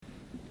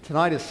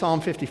Tonight is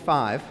Psalm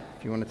 55.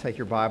 If you want to take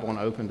your Bible and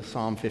open to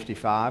Psalm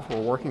 55, we're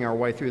working our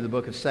way through the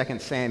book of 2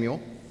 Samuel.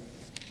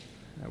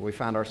 We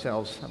find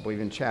ourselves, I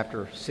believe, in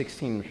chapter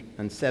 16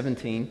 and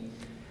 17,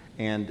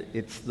 and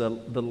it's the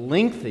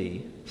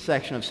lengthy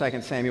section of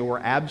 2 Samuel where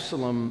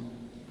Absalom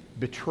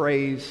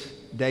betrays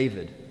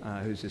David,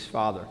 who's his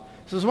father.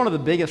 This is one of the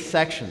biggest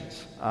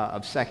sections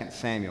of 2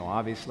 Samuel,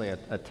 obviously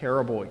a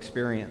terrible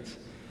experience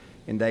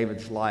in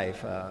David's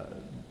life,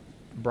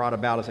 brought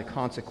about as a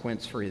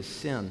consequence for his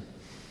sin.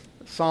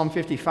 Psalm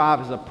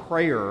 55 is a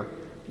prayer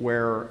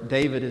where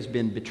David has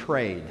been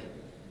betrayed.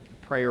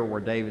 A prayer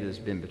where David has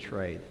been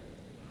betrayed.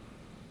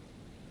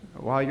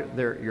 While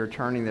you're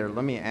turning there,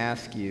 let me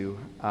ask you,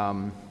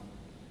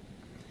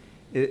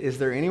 is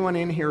there anyone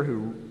in here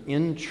who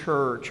in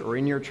church or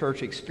in your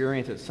church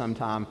experience at some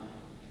time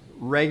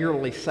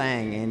regularly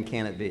sang "And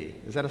Can It Be"?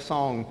 Is that a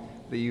song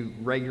that you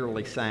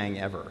regularly sang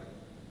ever?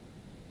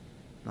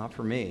 Not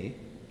for me.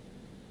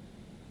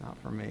 Not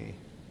for me.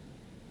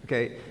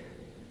 Okay.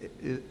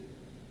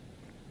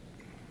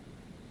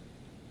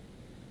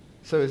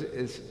 So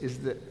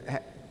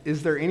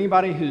is there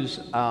anybody who's,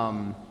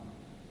 have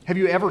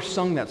you ever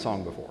sung that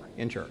song before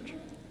in church?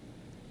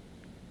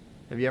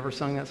 Have you ever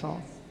sung that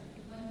song?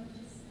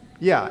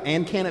 Yeah,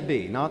 "And Can It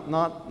Be"?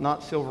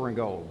 Not "Silver and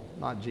Gold."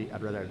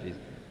 I'd rather have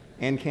Jesus.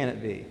 "And Can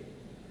It Be"?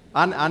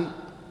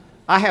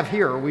 I have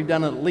here. We've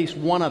done it at least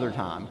one other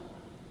time.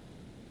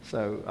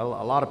 So a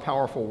lot of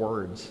powerful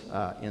words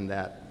in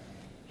that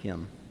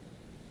hymn.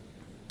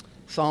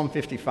 Psalm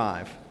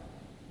 55.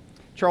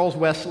 Charles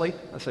Wesley,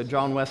 so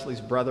John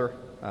Wesley's brother,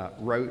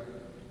 wrote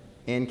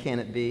 "And Can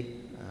It Be?"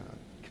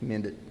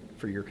 Commend it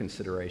for your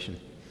consideration.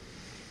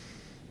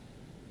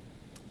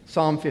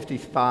 Psalm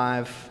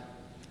 55.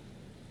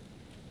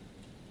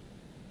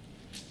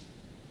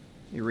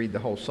 You read the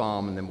whole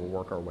psalm and then we'll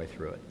work our way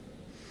through it.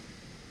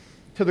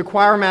 To the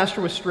choir master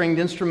with stringed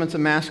instruments, a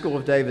maskil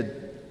of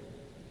David.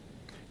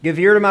 Give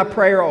ear to my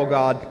prayer, O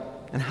God,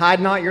 and hide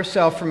not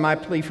yourself from my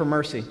plea for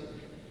mercy.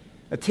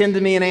 Attend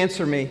to me and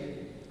answer me.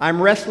 I am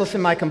restless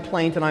in my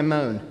complaint and I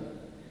moan.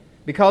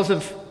 Because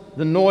of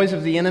the noise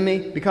of the enemy,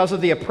 because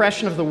of the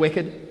oppression of the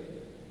wicked,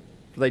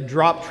 for they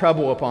drop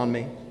trouble upon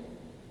me.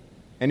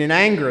 And in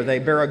anger they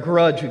bear a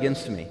grudge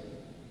against me.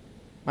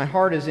 My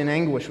heart is in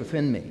anguish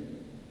within me.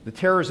 The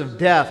terrors of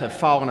death have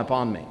fallen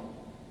upon me.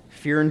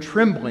 Fear and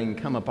trembling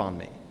come upon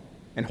me,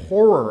 and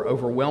horror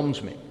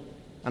overwhelms me.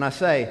 And I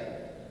say,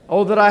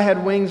 oh, that I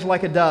had wings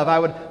like a dove. I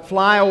would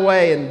fly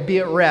away and be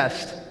at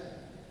rest.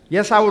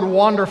 Yes, I would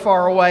wander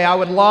far away. I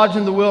would lodge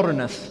in the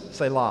wilderness,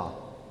 Selah.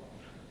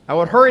 I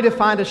would hurry to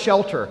find a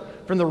shelter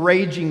from the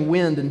raging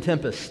wind and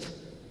tempest.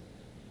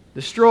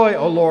 Destroy,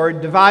 O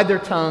Lord, divide their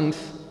tongues.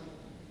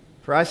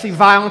 For I see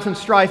violence and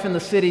strife in the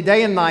city.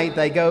 Day and night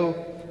they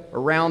go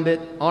around it,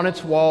 on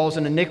its walls,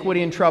 and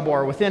iniquity and trouble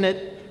are within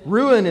it.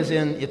 Ruin is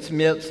in its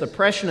midst,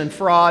 oppression and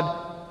fraud.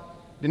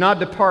 Do not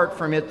depart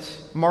from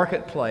its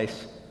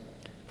marketplace,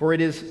 for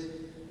it is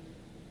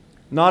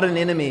not an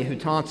enemy who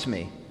taunts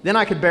me. Then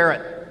I could bear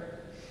it.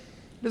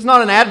 It is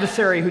not an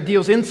adversary who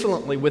deals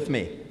insolently with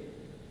me.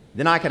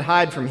 Then I could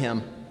hide from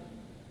him.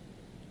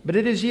 But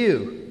it is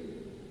you,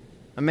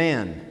 a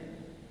man,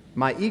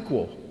 my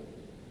equal,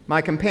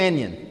 my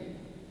companion,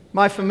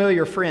 my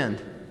familiar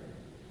friend.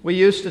 We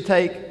used to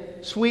take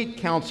sweet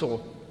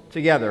counsel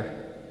together.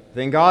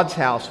 In God's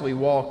house we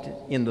walked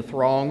in the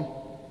throng.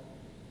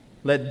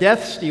 Let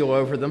death steal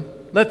over them.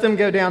 Let them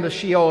go down to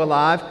Sheol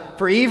alive,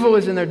 for evil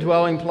is in their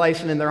dwelling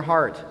place and in their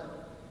heart.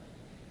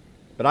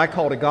 But I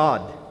call to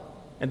God,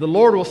 and the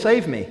Lord will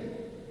save me.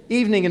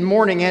 Evening and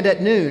morning and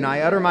at noon I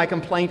utter my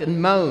complaint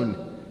and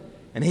moan,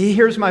 and he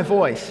hears my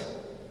voice.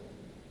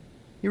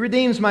 He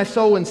redeems my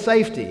soul in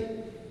safety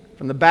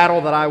from the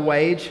battle that I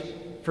wage,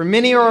 for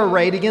many are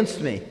arrayed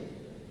against me.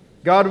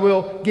 God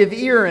will give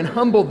ear and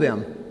humble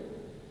them.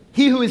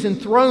 He who is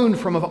enthroned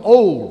from of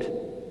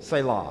old,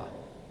 Selah,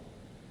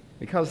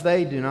 because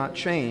they do not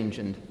change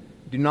and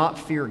do not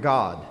fear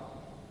God.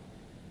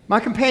 My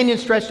companion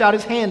stretched out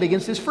his hand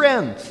against his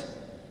friends.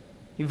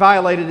 He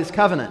violated his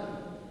covenant.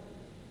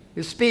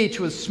 His speech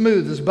was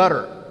smooth as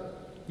butter,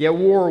 yet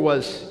war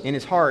was in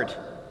his heart.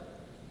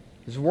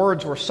 His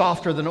words were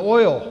softer than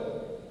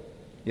oil,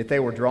 yet they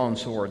were drawn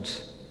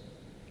swords.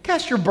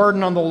 Cast your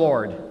burden on the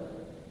Lord,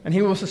 and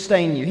he will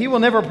sustain you. He will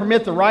never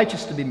permit the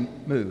righteous to be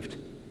moved.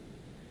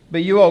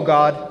 But you, O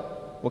God,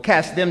 will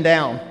cast them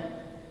down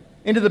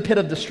into the pit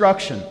of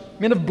destruction.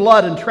 Men of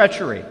blood and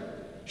treachery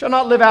shall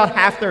not live out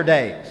half their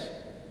days.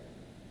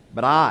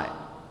 But I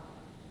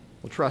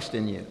will trust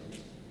in you.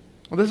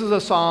 Well, this is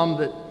a psalm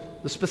that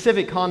the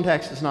specific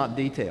context is not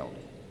detailed.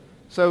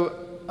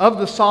 So of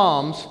the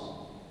psalms,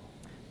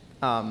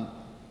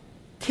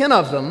 10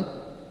 of them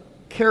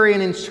carry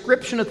an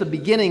inscription at the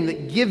beginning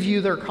that give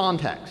you their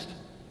context.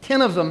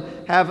 10 of them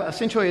have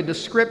essentially a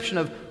description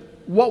of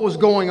what was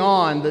going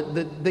on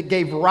that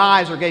gave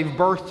rise or gave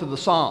birth to the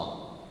psalm.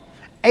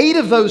 8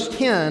 of those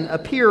 10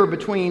 appear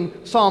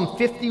between Psalm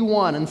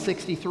 51 and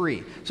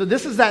 63. So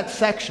this is that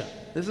section.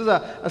 This is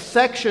a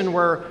section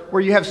where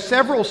you have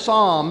several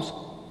psalms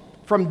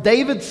from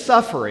David's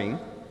suffering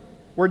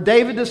where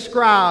David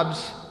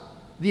describes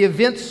the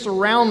events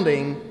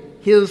surrounding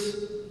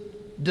his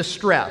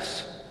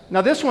distress.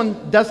 Now, this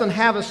one doesn't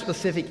have a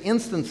specific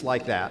instance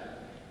like that,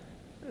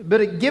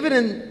 but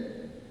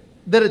given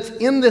that it's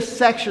in this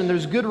section,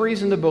 there's good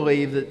reason to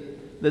believe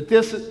that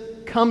this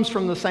comes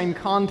from the same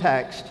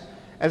context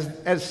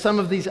as some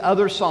of these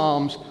other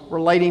psalms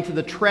relating to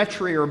the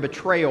treachery or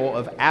betrayal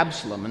of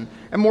Absalom.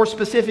 And more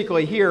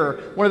specifically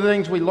here, one of the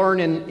things we learn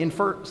in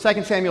 2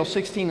 Samuel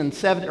 15,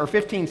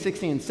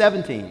 16, and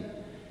 17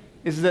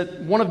 is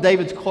that one of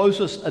David's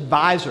closest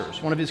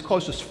advisors, one of his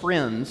closest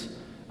friends,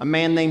 a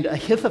man named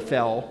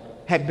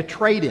Ahithophel, had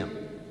betrayed him.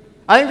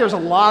 I think there's a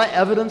lot of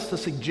evidence to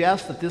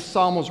suggest that this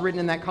psalm was written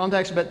in that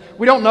context, but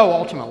we don't know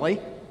ultimately.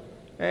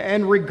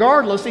 And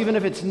regardless, even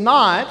if it's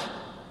not,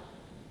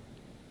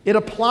 it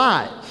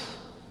applies.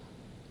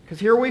 Because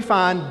here we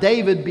find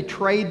David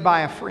betrayed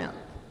by a friend,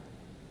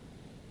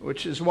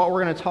 which is what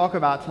we're going to talk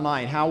about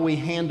tonight, how we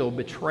handle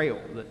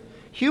betrayal. That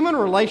human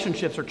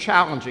relationships are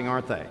challenging,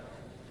 aren't they?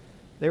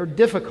 They're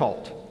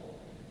difficult.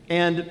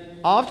 And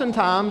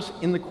oftentimes,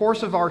 in the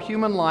course of our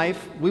human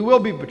life, we will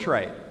be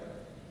betrayed.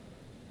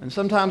 And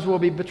sometimes we'll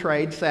be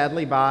betrayed,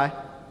 sadly, by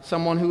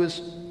someone who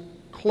is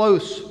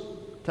close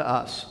to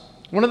us.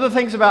 One of the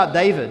things about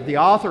David, the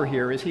author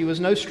here, is he was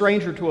no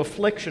stranger to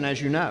affliction,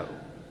 as you know.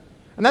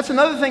 And that's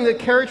another thing that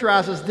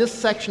characterizes this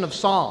section of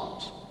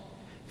Psalms.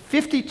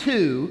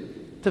 52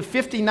 to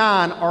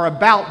 59 are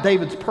about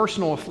David's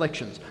personal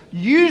afflictions,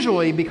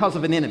 usually because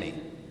of an enemy.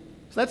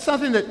 So that's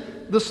something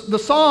that the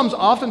Psalms,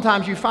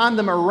 oftentimes you find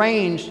them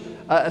arranged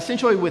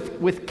essentially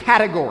with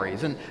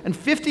categories. And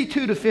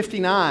 52 to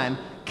 59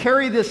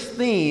 carry this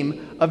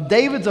theme of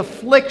David's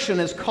affliction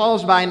is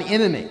caused by an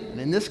enemy.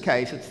 And in this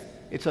case,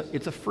 it's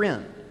a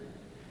friend.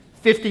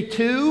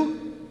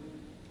 52,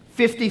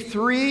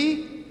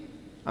 53,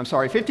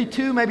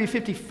 maybe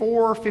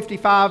 54,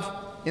 55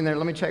 in there.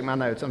 Let me check my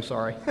notes. I'm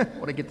sorry. I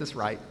want to get this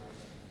right.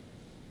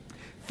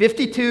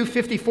 52,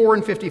 54,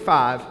 and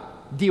 55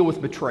 deal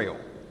with betrayal.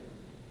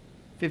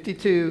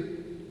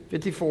 52,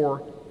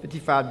 54,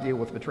 55 deal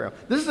with betrayal.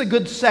 This is a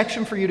good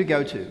section for you to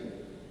go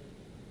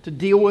to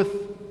deal with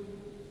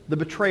the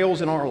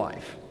betrayals in our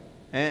life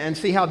and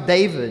see how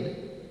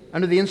David,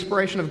 under the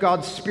inspiration of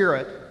God's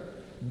Spirit,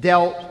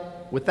 dealt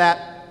with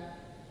that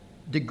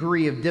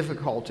degree of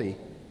difficulty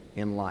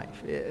in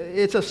life.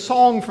 It's a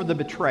song for the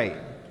betrayed.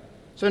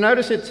 So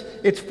notice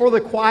it's for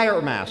the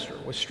choir master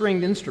with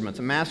stringed instruments,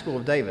 a maskil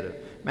of David.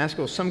 A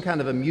maskil is some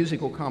kind of a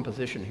musical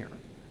composition here.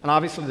 And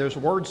obviously there's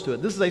words to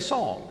it. This is a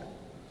song.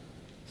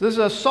 So this is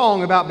a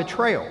song about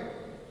betrayal.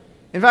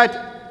 In fact,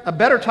 a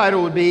better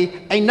title would be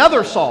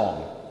Another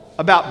Song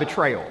About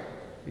Betrayal.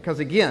 Because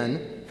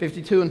again,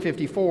 52 and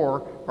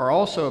 54 are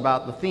also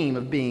about the theme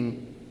of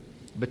being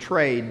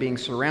betrayed, being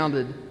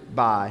surrounded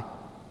by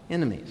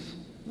enemies.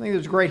 I think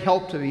there's great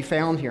help to be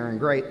found here and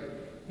great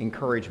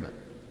encouragement.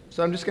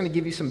 So I'm just going to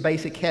give you some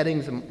basic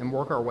headings and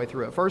work our way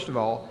through it. First of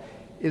all,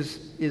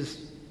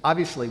 is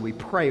obviously we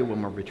pray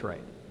when we're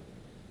betrayed.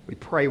 We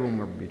pray when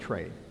we're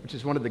betrayed, which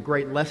is one of the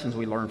great lessons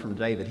we learn from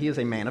David. He is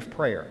a man of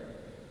prayer.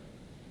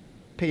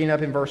 Picking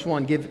up in verse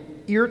 1, give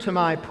ear to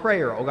my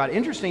prayer, O God.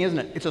 Interesting, isn't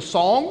it? It's a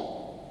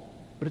song,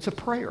 but it's a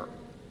prayer.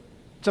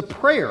 It's a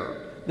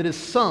prayer that is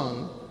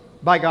sung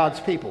by God's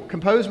people,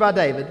 composed by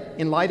David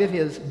in light of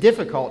his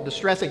difficult,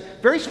 distressing,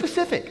 very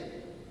specific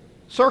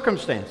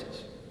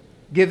circumstances.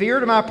 Give ear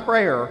to my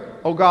prayer,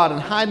 O God,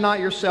 and hide not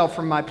yourself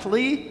from my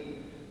plea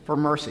for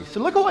mercy. So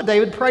look at what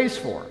David prays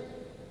for.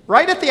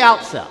 Right at the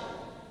outset,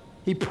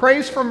 he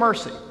prays for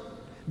mercy.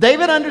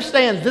 David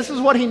understands this is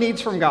what he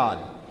needs from God.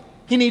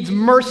 He needs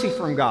mercy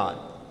from God.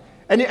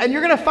 And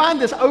you're going to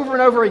find this over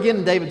and over again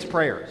in David's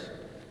prayers.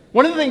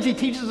 One of the things he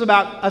teaches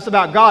us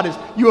about God is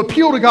you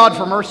appeal to God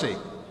for mercy.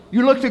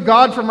 You look to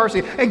God for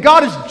mercy. And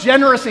God is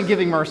generous in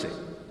giving mercy.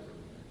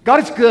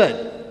 God is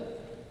good.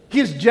 He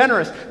is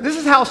generous. This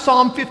is how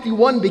Psalm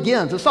 51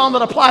 begins, a psalm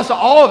that applies to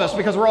all of us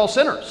because we're all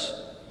sinners.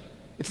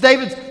 It's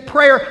David's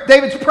prayer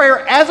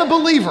as a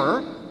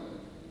believer,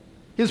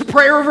 his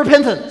prayer of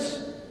repentance.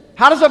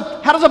 How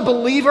does a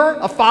believer,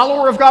 a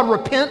follower of God,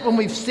 repent when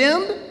we've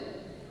sinned?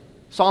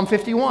 Psalm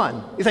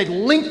 51 is a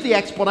lengthy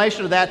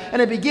explanation of that,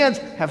 and it begins,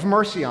 have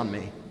mercy on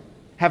me.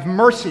 Have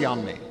mercy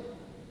on me.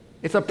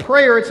 It's a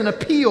prayer, it's an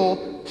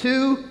appeal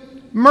to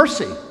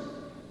mercy.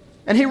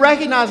 And he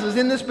recognizes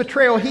in this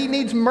betrayal, he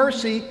needs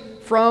mercy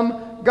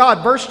from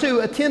God. Verse 2,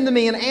 attend to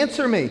me and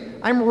answer me.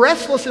 I'm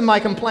restless in my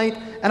complaint,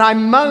 and I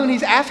moan.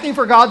 He's asking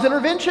for God's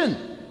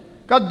intervention.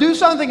 God, do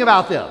something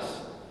about this.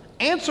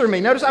 Answer me.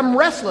 Notice I'm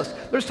restless.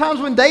 There's times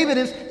when David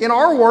is, in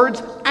our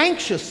words,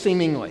 anxious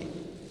seemingly.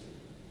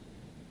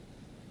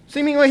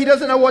 Seemingly he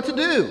doesn't know what to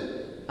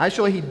do.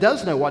 Actually, he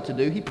does know what to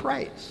do. He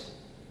prays.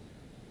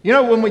 You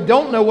know, when we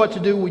don't know what to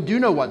do, we do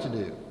know what to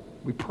do.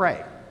 We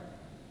pray.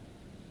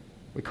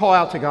 We call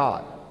out to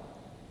God.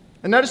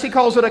 And notice he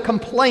calls it a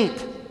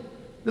complaint.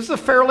 This is a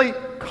fairly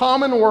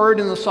common word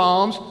in the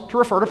Psalms to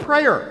refer to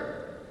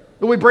prayer.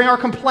 That we bring our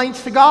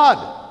complaints to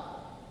God.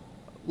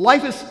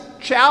 Life is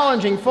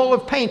challenging, full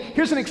of pain.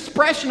 Here's an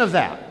expression of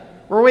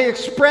that. where we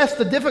express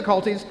the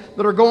difficulties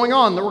that are going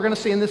on that we're going to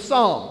see in this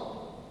psalm.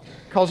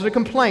 He calls it a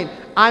complaint.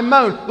 I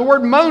moan. The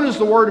word moan is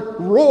the word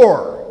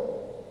roar.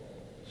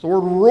 It's the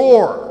word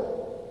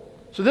roar.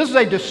 So this is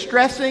a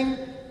distressing,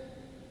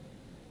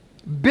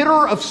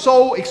 bitter of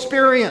soul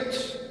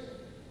experience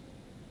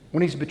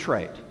when he's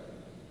betrayed. And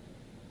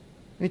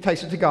he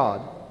takes it to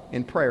God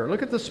in prayer.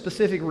 Look at the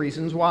specific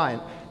reasons why.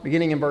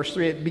 Beginning in verse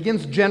 3, it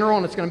begins general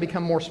and it's going to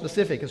become more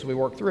specific as we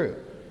work through.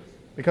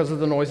 Because of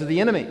the noise of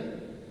the enemy,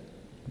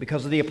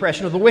 because of the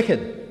oppression of the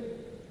wicked,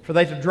 for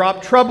they to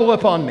drop trouble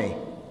upon me,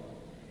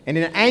 and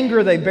in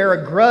anger they bear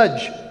a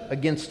grudge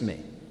against me.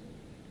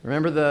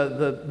 Remember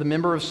the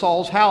member of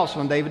Saul's house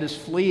when David is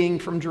fleeing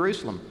from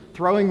Jerusalem,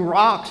 throwing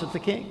rocks at the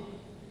king.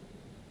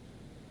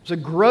 It's a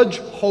grudge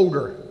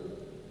holder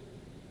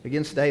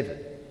against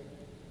David.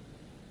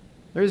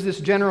 There's this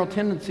general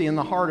tendency in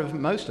the heart of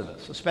most of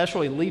us,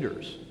 especially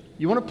leaders.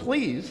 You want to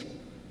please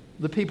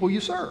the people you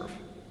serve.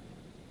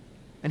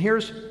 And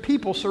here's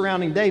people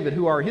surrounding David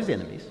who are his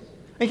enemies.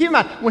 And keep in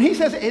mind, when he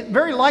says it,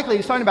 very likely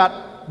he's talking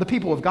about the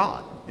people of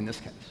God in this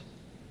case.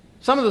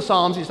 Some of the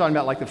Psalms he's talking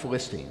about like the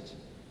Philistines.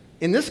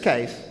 In this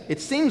case, it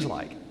seems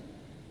like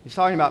he's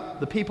talking about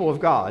the people of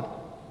God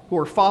who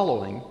are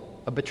following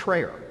a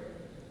betrayer.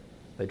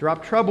 They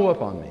drop trouble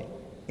upon me.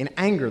 In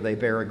anger they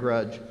bear a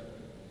grudge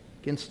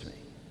against me.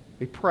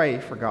 We pray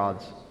for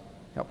God's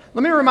help.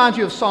 Let me remind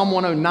you of Psalm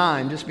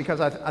 109, just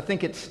because I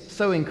think it's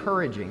so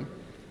encouraging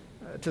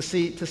to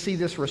see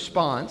this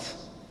response.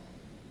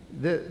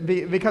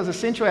 Because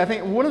essentially, I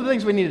think one of the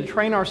things we need to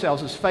train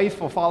ourselves as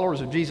faithful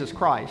followers of Jesus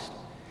Christ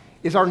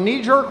is our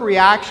knee-jerk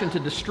reaction to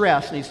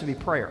distress needs to be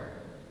prayer.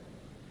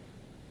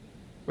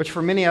 Which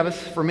for many of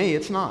us, for me,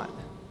 it's not.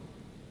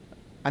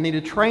 I need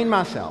to train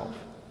myself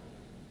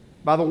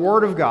by the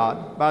Word of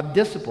God, by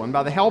discipline,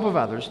 by the help of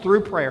others,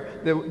 through prayer.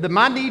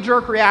 My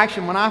knee-jerk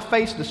reaction when I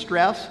face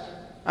distress,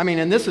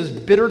 and this is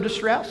bitter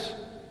distress,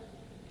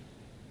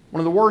 one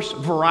of the worst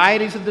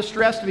varieties of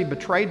distress, to be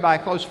betrayed by a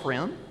close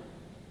friend,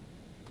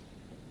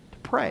 to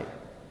pray. Look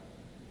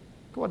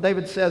at what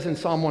David says in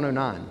Psalm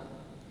 109.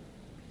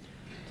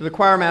 To the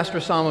choir master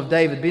psalm of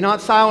David, be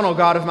not silent, O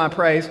God of my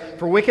praise,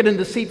 for wicked and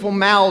deceitful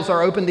mouths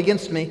are opened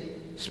against me,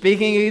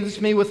 speaking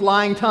against me with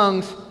lying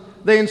tongues.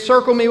 They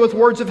encircle me with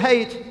words of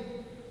hate.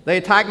 They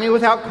attack me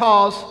without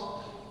cause.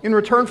 In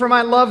return for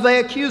my love, they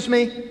accuse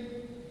me.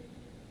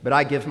 But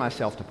I give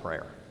myself to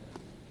prayer.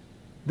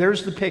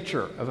 There's the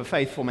picture of a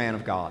faithful man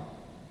of God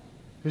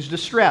who's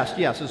distressed,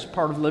 yes, as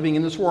part of living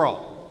in this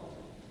world.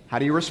 How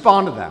do you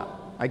respond to that?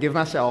 I give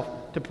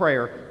myself to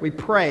prayer. We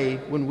pray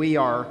when we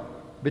are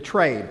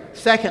betrayed.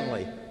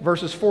 Secondly,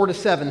 verses 4 to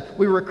 7,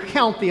 we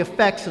recount the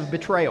effects of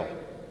betrayal.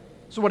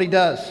 This is what he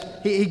does.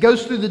 He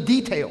goes through the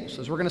details,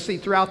 as we're going to see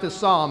throughout this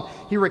psalm.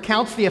 He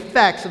recounts the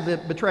effects of the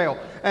betrayal.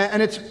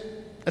 And it's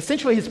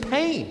essentially his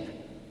pain.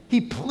 He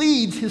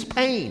pleads his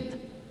pain.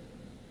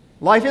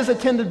 Life is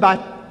attended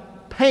by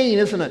pain,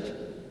 isn't it?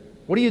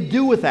 What do you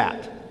do with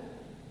that?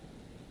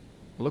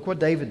 Look what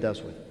David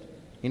does with it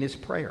in his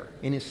prayer,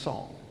 in his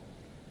psalm.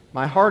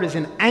 My heart is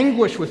in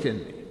anguish within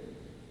me.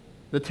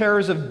 The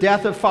terrors of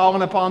death have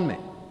fallen upon me.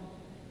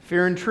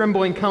 Fear and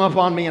trembling come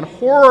upon me, and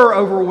horror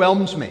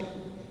overwhelms me.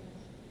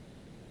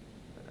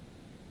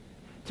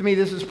 To me,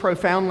 this is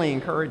profoundly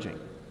encouraging,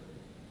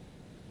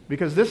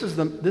 because this is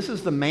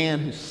the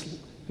man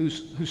who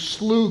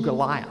slew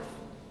Goliath.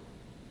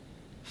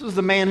 This is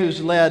the man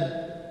who's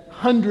led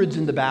hundreds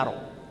into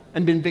battle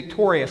and been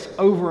victorious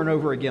over and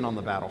over again on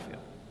the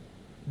battlefield.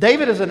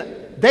 David is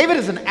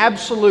an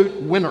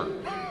absolute winner.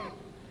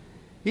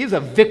 He is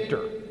a victor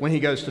when he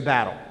goes to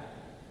battle.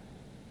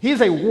 He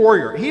is a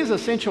warrior. He is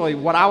essentially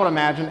what I would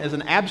imagine as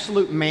an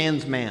absolute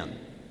man's man.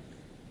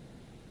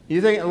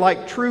 You think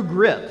like true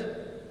grit.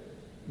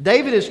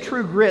 David is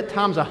true grit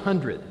times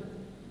 100.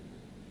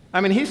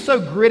 He's so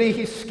gritty,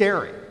 he's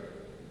scary.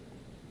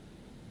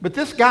 But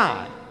this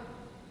guy,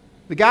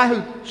 the guy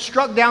who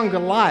struck down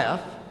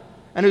Goliath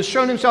and who's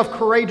shown himself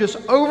courageous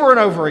over and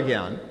over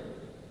again,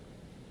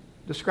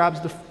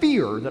 describes the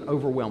fear that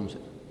overwhelms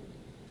him.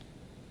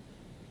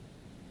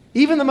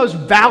 Even the most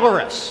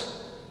valorous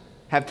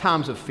have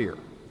times of fear.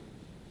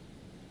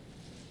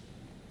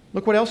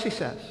 Look what else he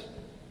says.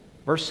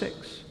 Verse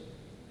 6.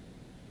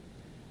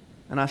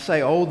 And I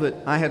say, oh, that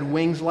I had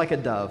wings like a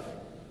dove.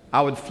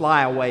 I would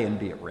fly away and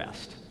be at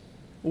rest.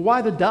 Well,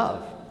 why the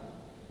dove?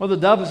 Well, the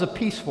dove is a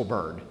peaceful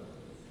bird.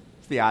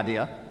 It's the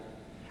idea.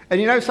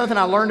 And you know something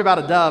I learned about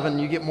a dove,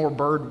 and you get more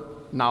bird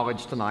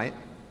knowledge tonight.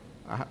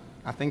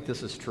 I think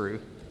this is true.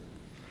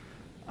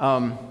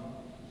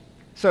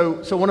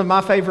 So one of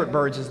my favorite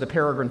birds is the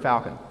peregrine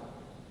falcon.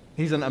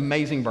 He's an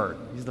amazing bird.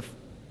 He's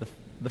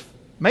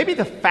maybe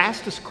the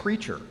fastest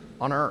creature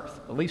on earth,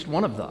 at least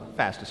one of the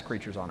fastest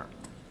creatures on earth.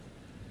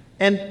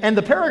 And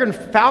the peregrine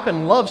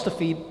falcon loves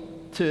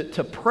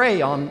to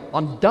prey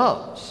on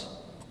doves.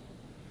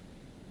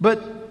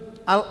 But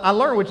I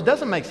learned, which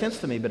doesn't make sense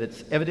to me, but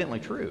it's evidently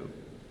true,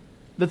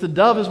 that the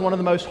dove is one of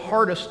the most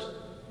hardest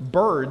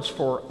birds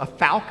for a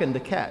falcon to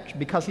catch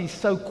because he's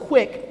so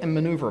quick and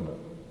maneuverable.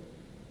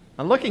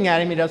 And looking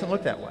at him, he doesn't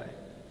look that way.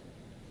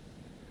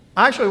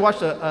 I actually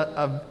watched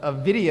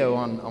a video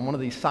on one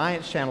of these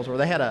science channels where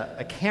they had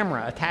a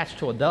camera attached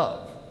to a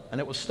dove, and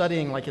it was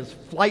studying like his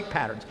flight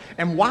patterns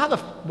and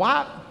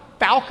why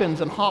falcons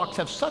and hawks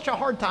have such a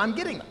hard time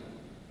getting them.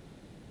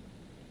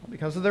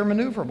 Because they're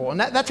maneuverable. And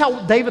that's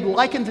how David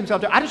likens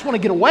himself to. I just want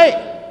to get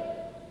away.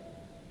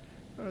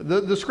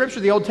 The scripture,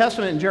 the Old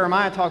Testament in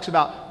Jeremiah talks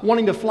about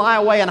wanting to fly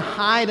away and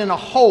hide in a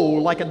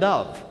hole like a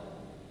dove.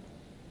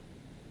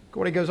 Look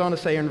what he goes on to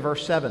say in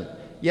verse 7.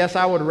 Yes,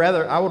 I would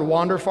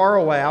wander far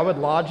away. I would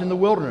lodge in the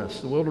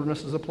wilderness. The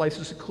wilderness is a place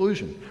of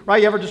seclusion.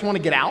 Right? You ever just want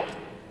to get out?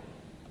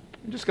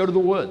 Just go to the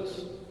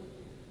woods.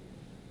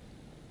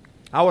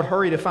 I would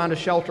hurry to find a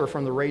shelter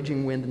from the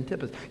raging wind and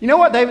tempest. You know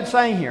what David's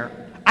saying here?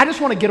 I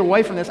just want to get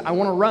away from this. I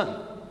want to run.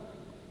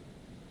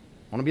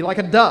 I want to be like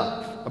a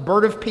dove, a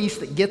bird of peace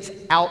that gets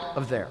out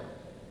of there.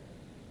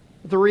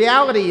 The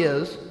reality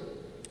is,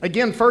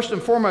 again, first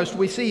and foremost,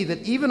 we see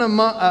that even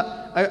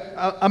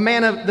a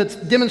man that's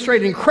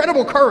demonstrated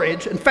incredible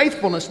courage and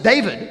faithfulness,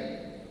 David,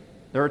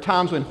 there are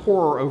times when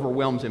horror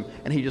overwhelms him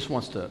and he just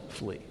wants to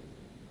flee.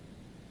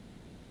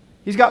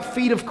 He's got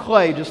feet of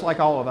clay just like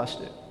all of us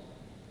do.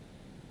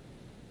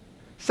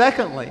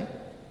 Secondly,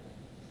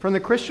 from the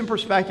Christian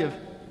perspective,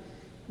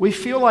 we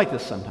feel like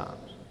this sometimes.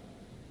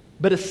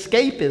 But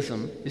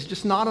escapism is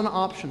just not an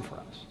option for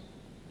us.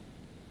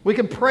 We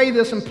can pray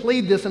this and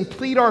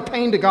plead our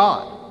pain to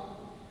God.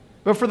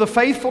 But for the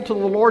faithful to the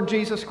Lord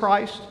Jesus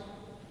Christ,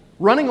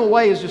 running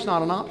away is just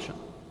not an option.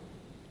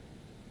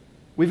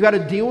 We've got to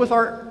deal with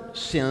our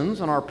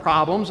sins and our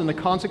problems and the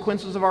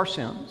consequences of our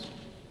sins.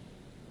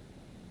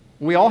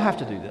 We all have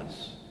to do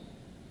this.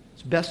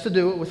 It's best to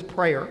do it with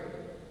prayer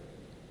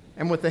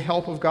and with the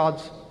help of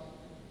God's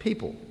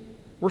people.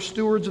 We're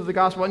stewards of the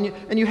gospel.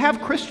 And you have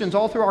Christians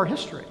all through our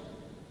history.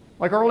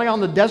 Like early on,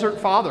 the Desert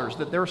Fathers,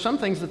 that there were some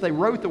things that they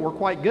wrote that were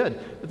quite good,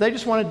 but they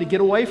just wanted to get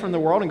away from the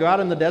world and go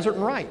out in the desert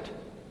and write.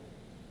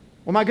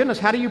 Well, my goodness,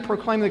 how do you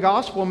proclaim the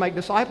gospel and make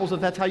disciples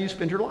if that's how you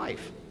spend your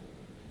life?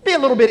 It'd be a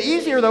little bit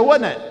easier, though,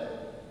 wouldn't it?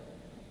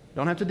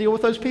 Don't have to deal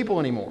with those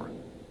people anymore.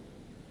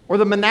 Or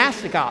the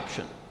monastic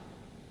option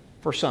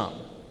for some.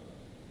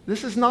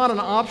 This is not an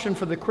option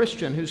for the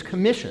Christian who's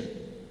commissioned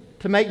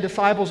to make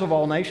disciples of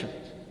all nations,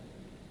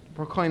 to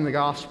proclaim the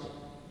gospel.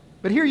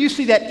 But here you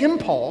see that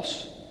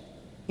impulse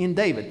in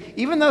David,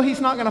 even though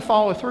he's not going to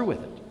follow through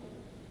with it.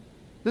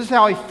 This is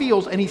how he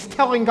feels, and he's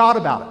telling God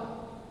about it.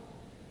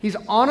 He's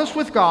honest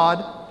with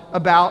God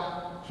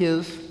about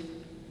his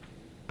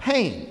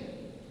pain.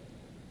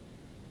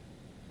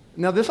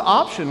 Now, this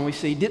option we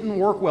see didn't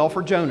work well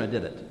for Jonah,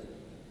 did it?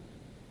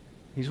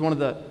 He's one of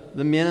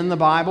the men in the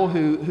Bible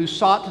who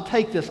sought to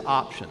take this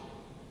option.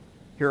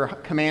 Hear a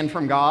command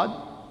from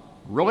God,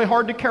 really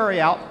hard to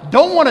carry out,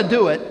 don't want to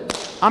do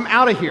it, I'm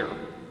out of here.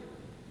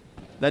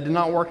 That did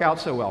not work out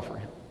so well for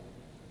him.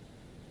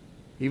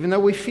 Even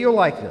though we feel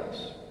like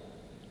this,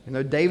 even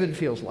though David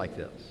feels like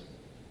this,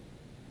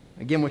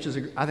 again, which is,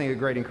 I think, a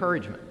great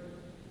encouragement,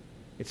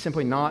 it's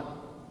simply not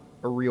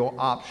a real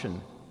option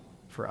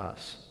for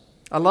us.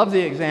 I love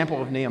the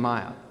example of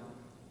Nehemiah.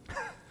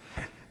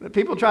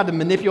 People tried to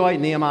manipulate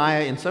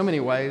Nehemiah in so many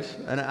ways,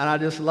 and I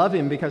just love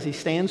him because he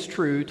stands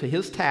true to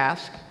his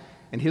task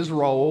and his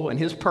role and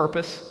his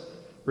purpose,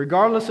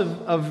 regardless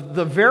of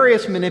the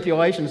various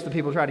manipulations that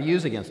people try to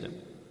use against him.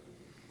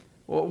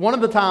 Well, one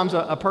of the times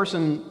a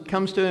person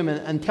comes to him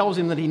and tells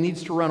him that he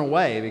needs to run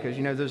away because,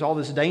 there's all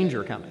this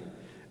danger coming.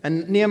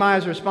 And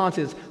Nehemiah's response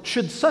is,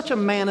 should such a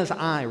man as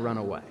I run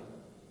away?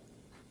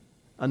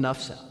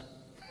 Enough said.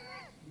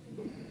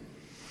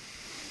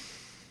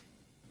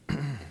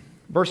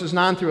 Verses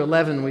 9 through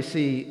 11, we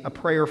see a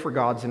prayer for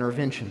God's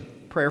intervention.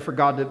 Prayer for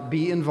God to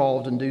be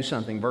involved and do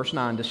something. Verse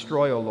 9,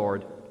 destroy, O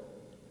Lord,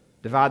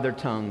 divide their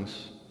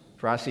tongues,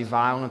 for I see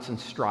violence and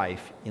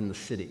strife in the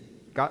city.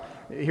 God,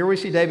 here we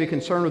see David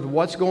concerned with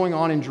what's going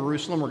on in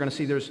Jerusalem. We're going to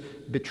see there's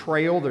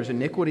betrayal, there's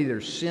iniquity,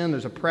 there's sin,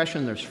 there's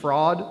oppression, there's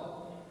fraud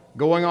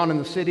going on in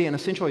the city. And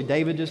essentially,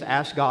 David just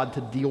asked God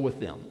to deal with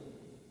them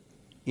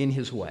in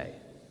his way.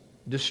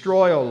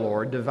 Destroy, O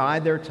Lord,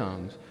 divide their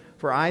tongues,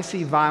 for I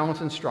see violence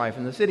and strife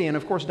in the city. And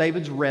of course,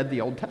 David's read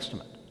the Old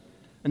Testament.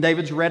 And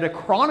David's read a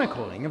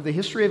chronicling of the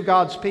history of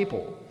God's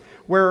people,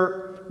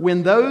 where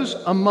when those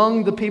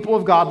among the people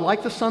of God,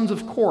 like the sons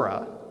of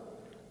Korah,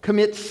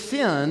 commit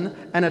sin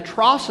and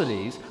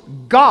atrocities,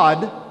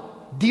 God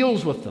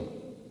deals with them.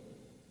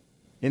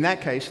 In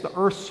that case, the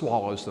earth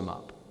swallows them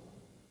up.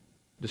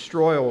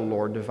 Destroy, O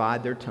Lord,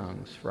 divide their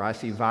tongues, for I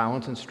see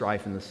violence and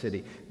strife in the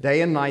city.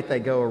 Day and night they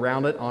go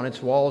around it on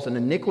its walls, and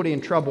iniquity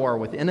and trouble are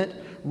within it.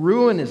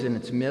 Ruin is in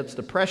its midst.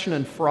 Oppression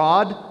and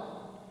fraud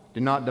do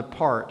not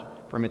depart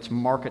from its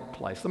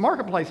marketplace. The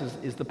marketplace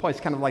is the place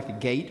kind of like the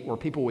gate where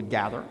people would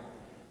gather.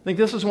 I think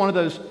this is one of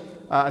those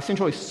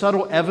essentially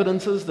subtle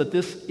evidences that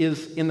this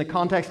is in the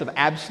context of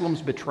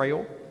Absalom's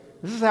betrayal.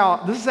 This is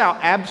how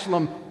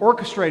Absalom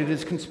orchestrated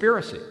his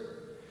conspiracy.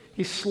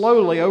 He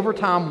slowly, over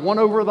time, won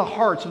over the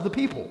hearts of the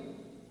people.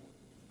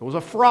 It was a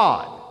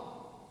fraud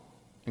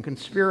and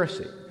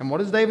conspiracy. And what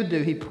does David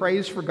do? He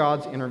prays for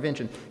God's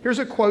intervention. Here's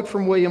a quote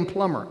from William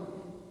Plummer.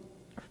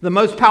 The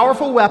most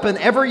powerful weapon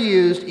ever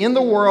used in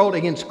the world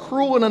against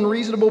cruel and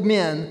unreasonable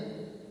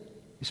men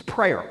is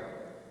prayer.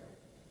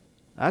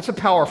 That's a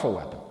powerful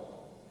weapon.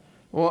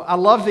 Well, I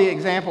love the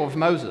example of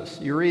Moses.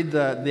 You read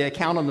the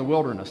account in the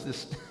wilderness,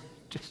 this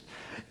just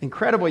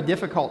incredibly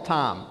difficult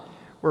time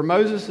where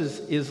Moses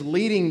is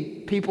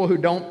leading people who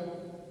don't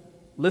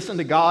listen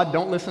to God,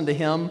 don't listen to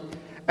him.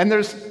 And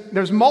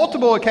there's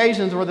multiple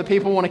occasions where the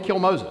people want to kill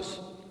Moses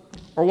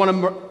or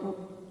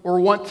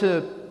want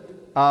to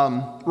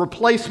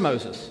replace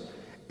Moses.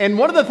 And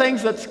one of the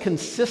things that's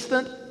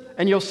consistent,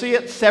 and you'll see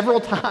it several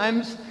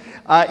times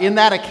in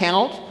that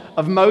account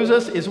of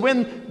Moses, is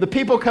when the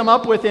people come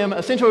up with him,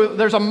 essentially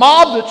there's a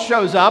mob that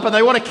shows up and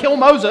they want to kill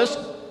Moses.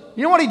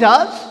 You know what he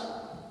does?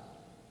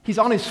 He's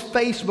on his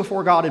face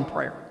before God in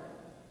prayer.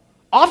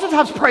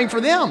 Oftentimes praying for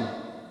them,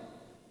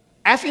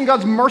 asking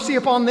God's mercy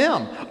upon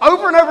them.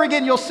 Over and over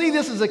again, you'll see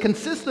this as a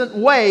consistent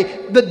way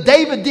that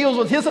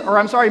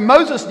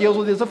Moses deals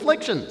with his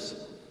afflictions.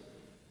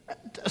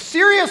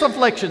 Serious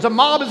afflictions. A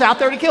mob is out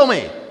there to kill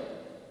me.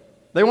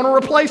 They want to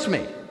replace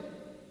me.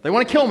 They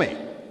want to kill me.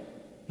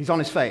 He's on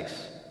his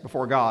face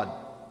before God,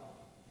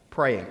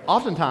 praying,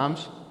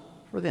 oftentimes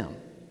for them.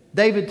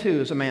 David,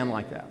 too, is a man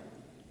like that.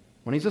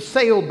 When he's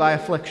assailed by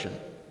affliction,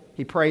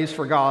 he prays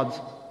for God's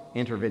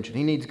intervention.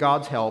 He needs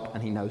God's help,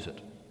 and he knows it.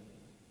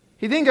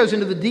 He then goes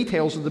into the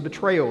details of the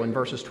betrayal in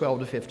verses 12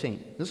 to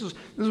 15. This is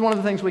one of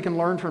the things we can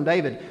learn from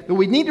David, that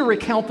we need to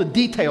recount the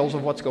details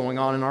of what's going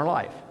on in our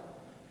life.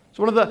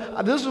 So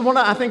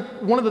I think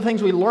one of the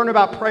things we learn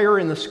about prayer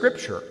in the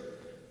Scripture,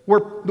 where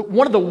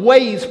one of the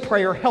ways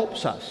prayer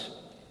helps us.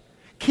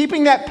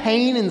 Keeping that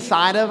pain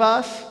inside of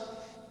us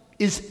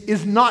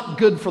is not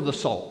good for the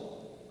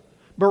soul,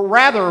 but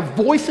rather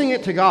voicing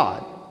it to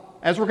God,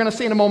 as we're going to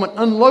see in a moment,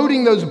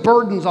 unloading those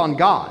burdens on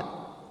God,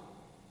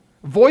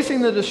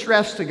 voicing the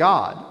distress to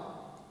God,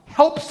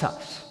 helps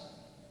us.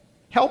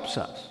 Helps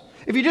us.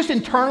 If you just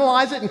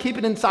internalize it and keep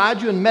it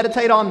inside you and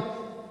meditate on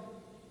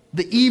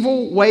the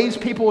evil ways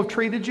people have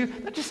treated you,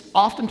 that just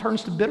often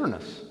turns to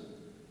bitterness.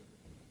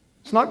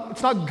 It's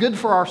not good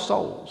for our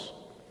souls.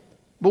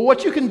 But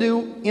what you can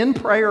do in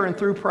prayer and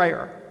through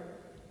prayer,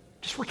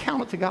 just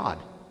recount it to God.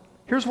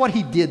 Here's what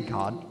he did,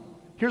 God.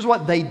 Here's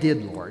what they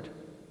did, Lord.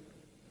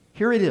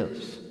 Here it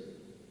is.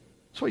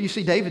 That's what you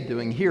see David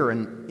doing here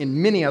and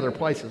in many other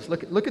places.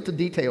 Look at the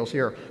details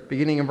here,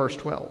 beginning in verse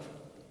 12.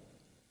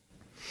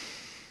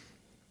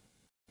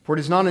 For it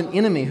is not an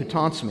enemy who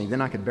taunts me, then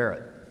I could bear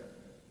it.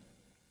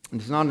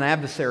 It is not an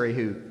adversary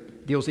who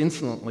deals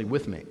insolently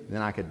with me,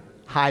 then I could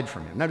hide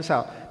from him.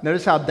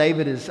 Notice how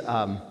David is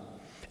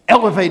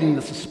elevating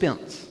the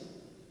suspense.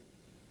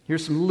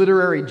 Here's some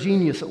literary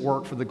genius at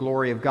work for the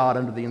glory of God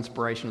under the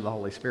inspiration of the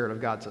Holy Spirit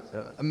of God. It's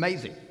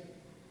amazing.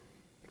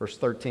 Verse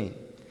 13.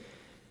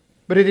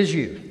 But it is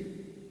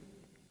you,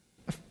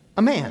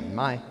 a man,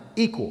 my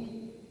equal,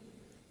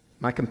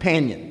 my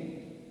companion,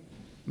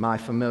 my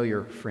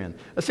familiar friend.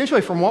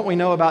 Essentially, from what we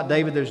know about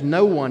David, there's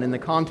no one in the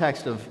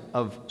context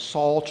of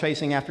Saul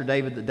chasing after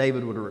David that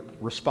David would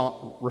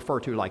refer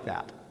to like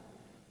that.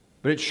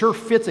 But it sure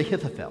fits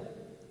Ahithophel.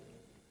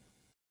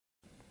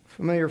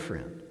 Familiar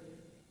friend.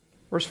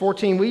 Verse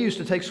 14, we used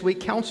to take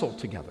sweet counsel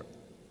together.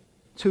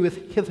 That's who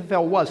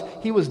Ahithophel was.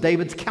 He was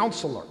David's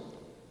counselor.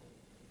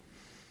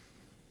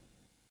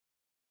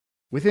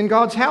 Within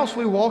God's house,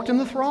 we walked in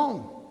the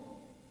throng.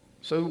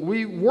 So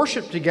we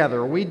worshiped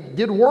together. We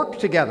did work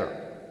together.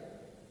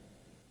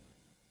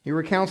 He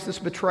recounts this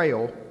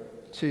betrayal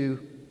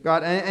to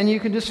God, and you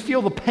can just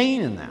feel the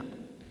pain in that.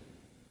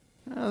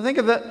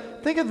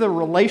 Think of the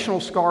relational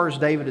scars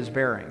David is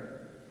bearing.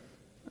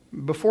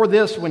 Before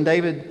this, when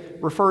David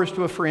refers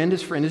to a friend,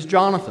 his friend is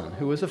Jonathan,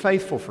 who is a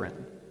faithful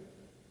friend.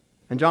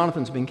 And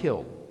Jonathan's been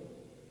killed.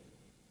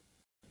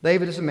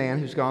 David is a man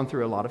who's gone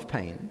through a lot of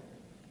pain.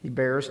 He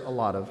bears a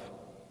lot of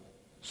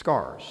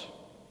scars.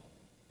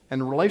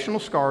 And relational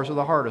scars are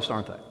the hardest,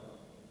 aren't they?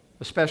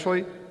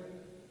 Especially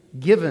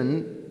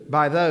given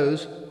by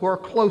those who are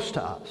close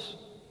to us.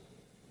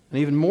 And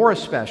even more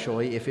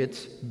especially if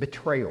it's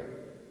betrayal.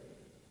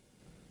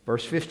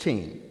 Verse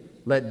 15,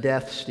 let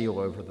death steal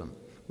over them.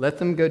 Let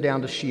them go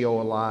down to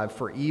Sheol alive,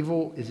 for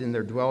evil is in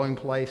their dwelling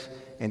place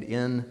and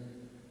in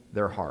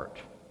their heart.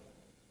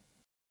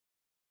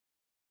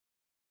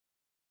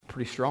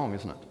 Pretty strong,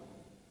 isn't it?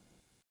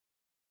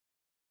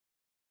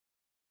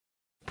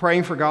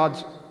 Praying for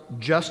God's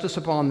justice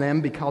upon them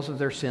because of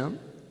their sin.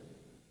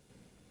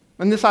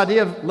 And this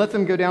idea of let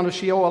them go down to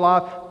Sheol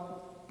alive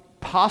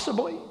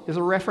possibly is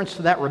a reference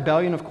to that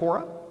rebellion of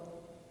Korah.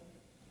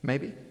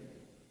 Maybe.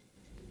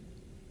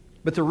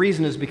 But the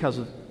reason is because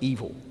of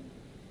evil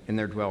in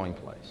their dwelling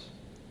place.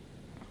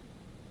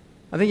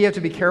 I think you have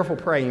to be careful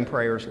praying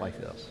prayers like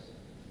this.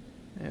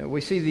 We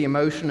see the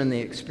emotion and the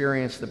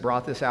experience that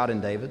brought this out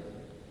in David.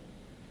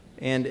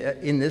 And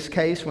in this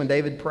case, when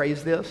David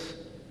prays this,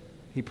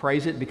 he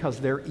prays it because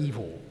they're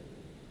evil.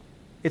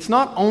 It's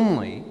not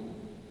only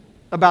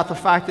about the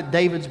fact that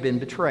David's been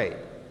betrayed.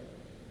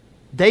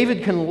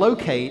 David can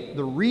locate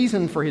the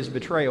reason for his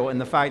betrayal in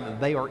the fact that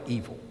they are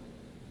evil.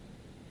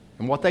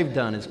 And what they've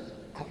done is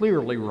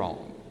clearly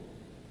wrong.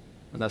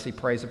 unless he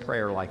prays a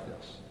prayer like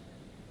this.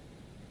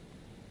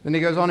 Then he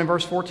goes on in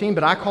verse 14,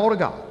 but I call to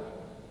God.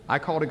 I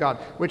call to God,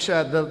 which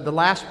the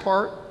last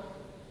part,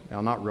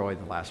 well, not really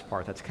the last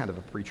part. That's kind of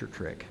a preacher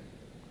trick.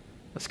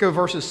 Let's go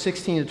verses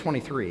 16 to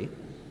 23,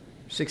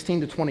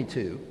 16 to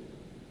 22.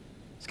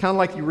 It's kind of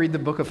like you read the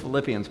book of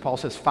Philippians. Paul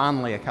says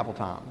finally a couple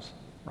times,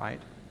 right?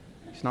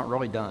 He's not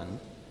really done.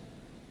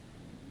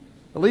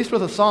 At least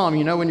with a psalm,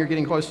 you know when you're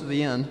getting close to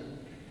the end.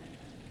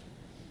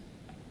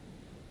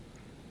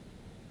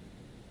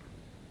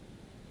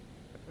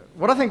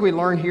 What I think we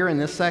learn here in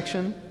this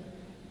section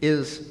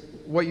is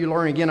what you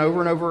learn again over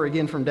and over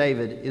again from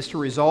David is to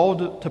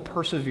resolve to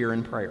persevere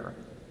in prayer.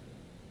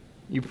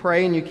 You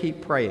pray and you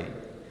keep praying.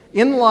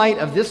 In light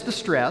of this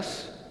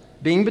distress,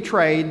 being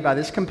betrayed by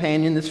this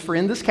companion, this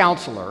friend, this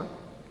counselor,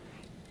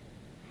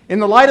 in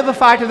the light of the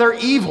fact that they're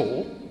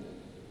evil,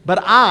 but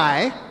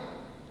I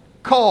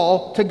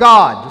call to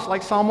God, just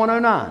like Psalm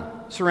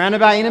 109. Surrounded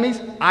by enemies,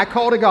 I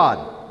call to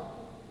God,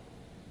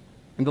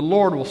 and the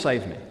Lord will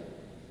save me.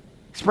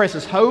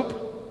 Expresses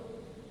hope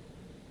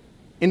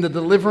in the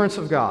deliverance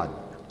of God.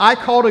 I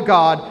call to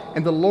God,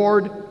 and the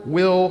Lord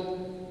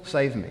will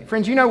save me.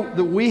 Friends, you know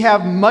that we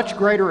have much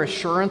greater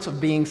assurance of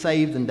being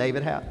saved than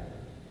David had.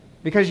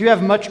 Because you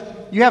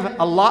have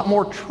a lot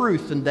more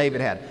truth than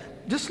David had.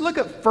 Just look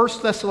at 1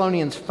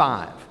 Thessalonians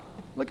 5.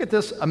 Look at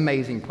this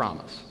amazing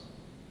promise.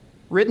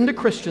 Written to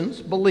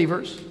Christians,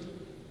 believers,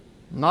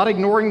 not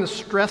ignoring the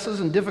stresses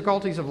and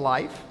difficulties of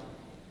life.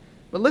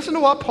 But listen to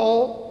what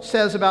Paul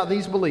says about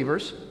these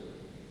believers.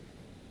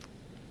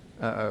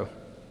 I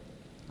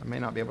may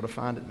not be able to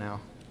find it now.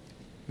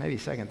 Maybe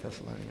 2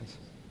 Thessalonians.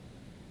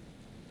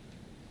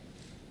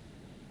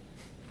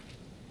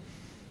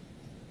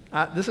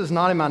 This is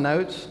not in my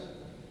notes.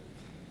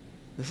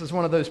 This is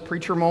one of those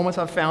preacher moments.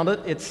 I've found it.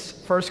 It's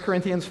 1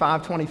 Corinthians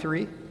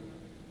 5:23.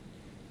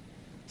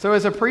 So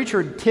as a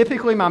preacher,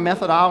 typically my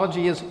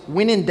methodology is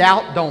when in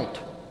doubt, don't.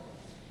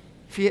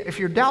 If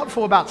you're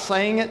doubtful about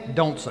saying it,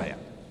 don't say it.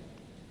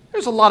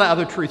 There's a lot of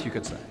other truth you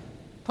could say.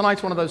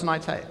 Tonight's one of those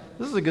nights. Hey,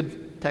 this is a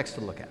good text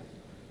to look at.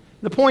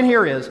 The point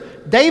here is,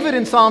 David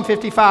in Psalm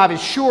 55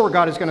 is sure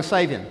God is going to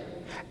save him.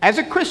 As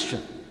a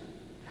Christian,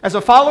 as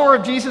a follower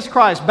of Jesus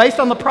Christ,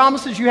 based on the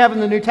promises you have in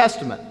the New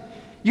Testament,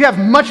 you have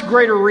much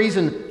greater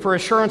reason for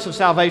assurance of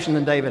salvation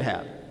than David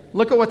had.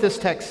 Look at what this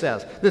text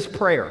says, this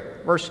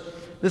prayer.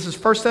 This is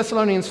 1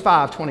 Thessalonians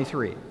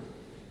 5:23.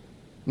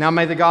 Now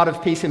may the God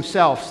of peace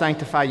himself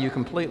sanctify you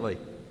completely.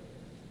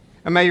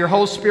 And may your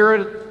whole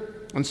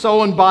spirit and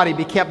soul and body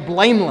be kept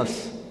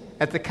blameless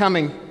at the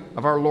coming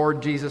of our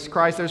Lord Jesus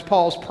Christ. There's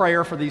Paul's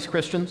prayer for these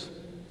Christians.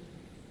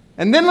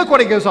 And then look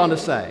what he goes on to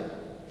say.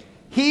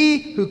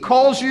 He who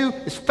calls you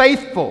is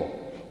faithful.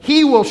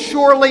 He will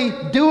surely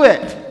do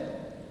it.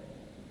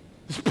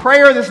 This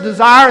prayer, this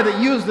desire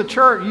that you as the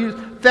church, you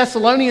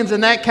Thessalonians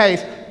in that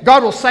case,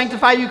 God will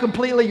sanctify you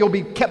completely. You'll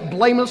be kept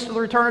blameless to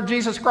the return of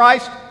Jesus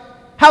Christ.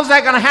 How's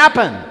that going to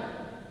happen?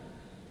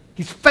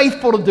 He's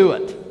faithful to do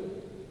it.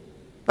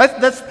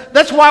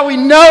 That's why we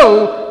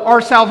know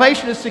our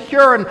salvation is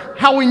secure and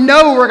how we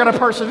know we're going to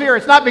persevere.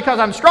 It's not because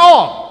I'm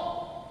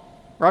strong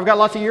or I've got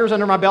lots of years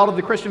under my belt of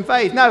the Christian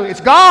faith. No, it's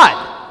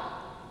God.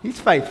 He's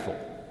faithful.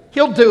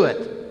 He'll do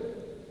it.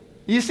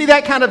 You see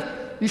that kind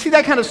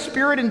of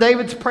spirit in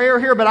David's prayer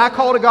here? But I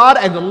call to God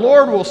and the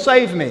Lord will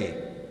save me.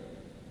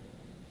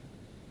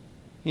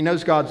 He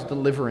knows God's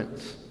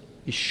deliverance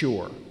is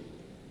sure.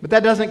 But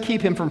that doesn't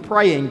keep him from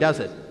praying, does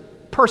it?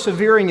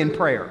 Persevering in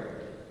prayer.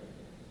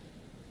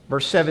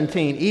 Verse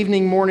 17,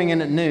 evening, morning,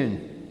 and at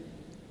noon,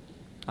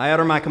 I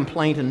utter my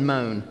complaint and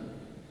moan,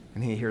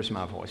 and he hears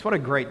my voice. What a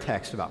great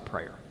text about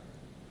prayer.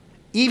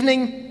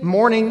 Evening,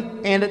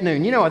 morning, and at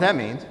noon. You know what that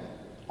means.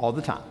 All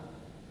the time.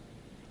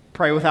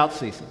 Pray without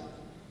ceasing.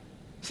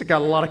 He's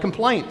got a lot of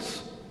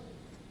complaints.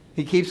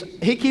 He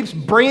keeps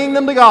bringing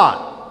them to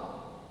God.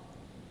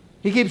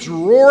 He keeps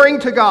roaring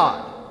to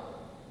God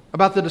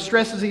about the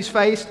distresses he's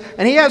faced.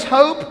 And he has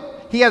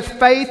hope. He has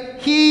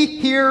faith. He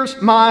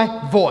hears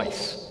my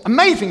voice.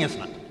 Amazing,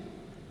 isn't it?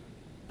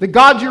 The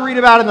God you read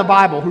about in the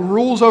Bible, who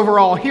rules over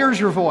all, hears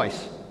your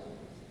voice.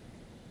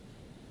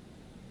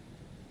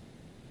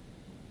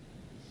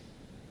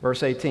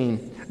 Verse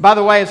 18. By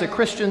the way, as a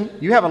Christian,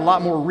 you have a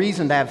lot more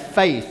reason to have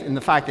faith in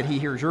the fact that he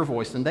hears your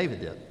voice than David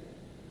did.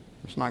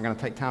 It's not going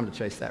to take time to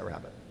chase that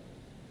rabbit.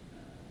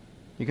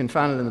 You can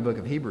find it in the book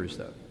of Hebrews,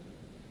 though.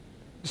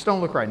 Just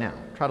don't look right now.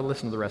 Try to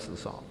listen to the rest of the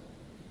psalm.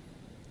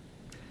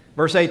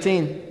 Verse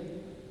 18.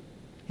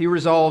 He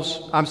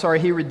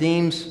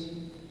redeems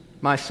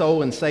my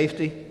soul in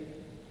safety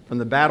from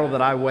the battle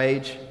that I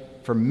wage,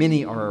 for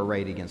many are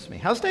arrayed against me.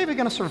 How's David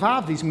going to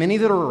survive these many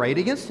that are arrayed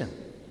against him?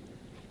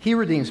 He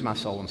redeems my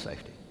soul in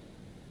safety.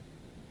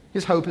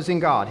 His hope is in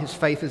God. His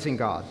faith is in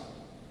God.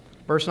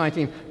 Verse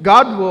 19,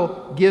 God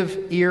will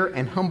give ear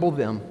and humble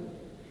them.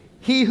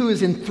 He who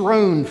is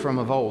enthroned from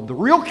of old, the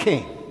real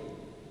king.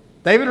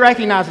 David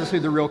recognizes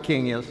who the real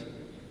king is.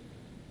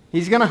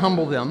 He's going to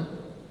humble them.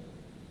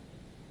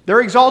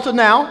 They're exalted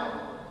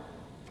now.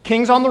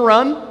 King's on the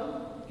run.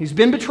 He's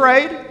been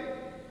betrayed.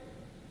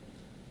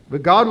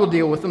 But God will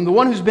deal with them, the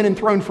one who's been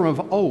enthroned from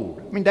of old.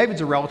 I mean,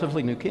 David's a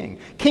relatively new king.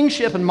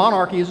 Kingship and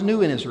monarchy is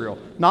new in Israel,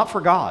 not for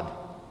God.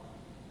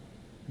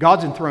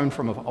 God's enthroned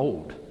from of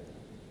old.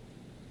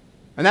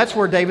 And that's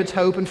where David's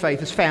hope and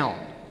faith is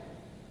found.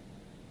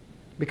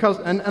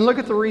 And look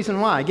at the reason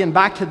why. Again,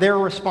 back to their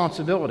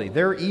responsibility.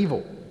 They're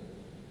evil.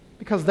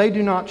 Because they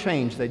do not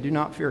change. They do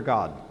not fear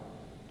God,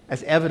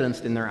 as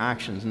evidenced in their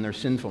actions and their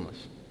sinfulness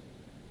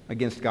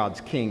against God's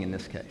king in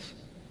this case.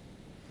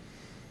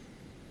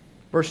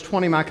 Verse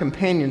 20, my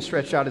companion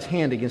stretched out his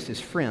hand against his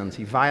friends.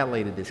 He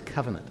violated his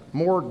covenant.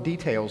 More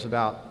details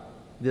about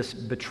this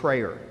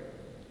betrayer.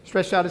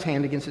 Stretched out his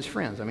hand against his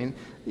friends. I mean,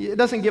 it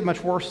doesn't get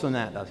much worse than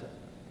that, does it?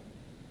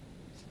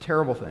 It's a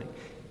terrible thing.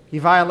 He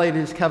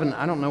violated his covenant.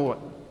 I don't know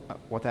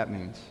what that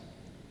means.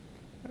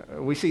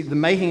 We see the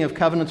making of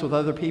covenants with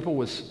other people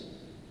was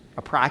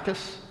a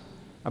practice.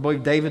 I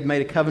believe David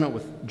made a covenant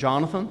with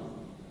Jonathan.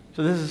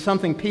 So this is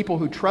something people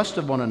who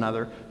trusted one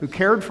another, who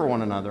cared for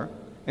one another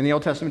in the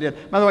Old Testament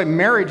did. By the way,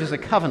 marriage is a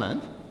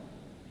covenant.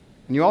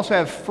 And you also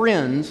have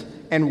friends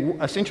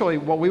and essentially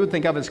what we would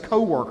think of as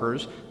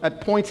co-workers.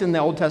 At points in the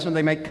Old Testament,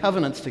 they make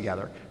covenants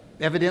together.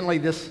 Evidently,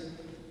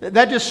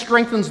 that just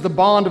strengthens the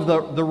bond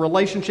of the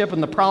relationship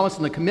and the promise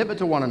and the commitment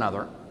to one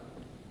another.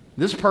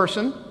 This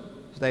person,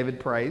 as David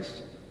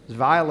praised, has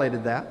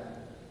violated that.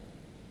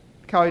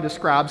 Look how he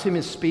describes him.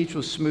 His speech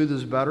was smooth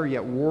as butter,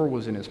 yet war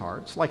was in his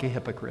heart. It's like a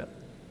hypocrite.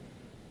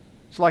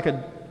 It's like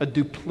a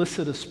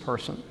duplicitous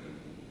person.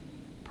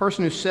 A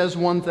person who says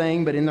one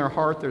thing, but in their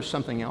heart there's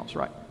something else,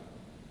 right?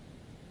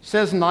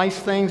 Says nice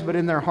things, but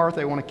in their heart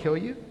they want to kill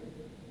you.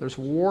 There's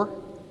war,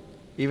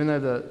 even though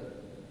the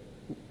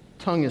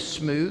tongue is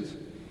smooth.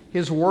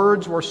 His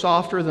words were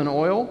softer than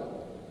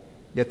oil,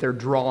 yet they're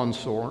drawn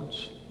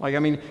swords.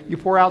 You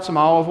pour out some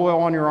olive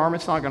oil on your arm,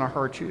 it's not going to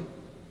hurt you.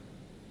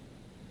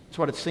 It's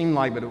what it seemed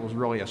like, but it was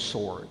really a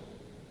sword,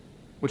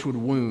 which would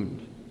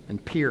wound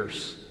and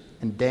pierce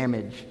and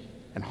damage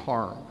and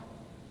harm.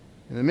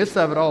 In the midst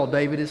of it all,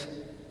 David is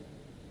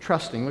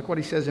trusting. Look what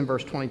he says in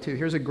verse 22.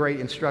 Here's a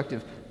great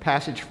instructive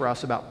passage for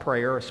us about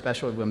prayer,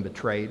 especially when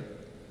betrayed.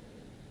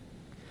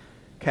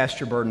 Cast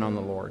your burden on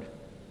the Lord,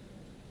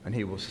 and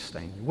he will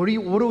sustain you.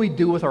 What do we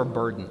do with our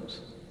burdens?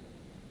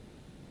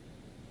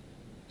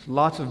 There's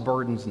lots of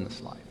burdens in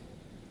this life.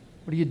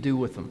 What do you do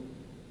with them?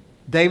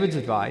 David's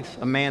advice,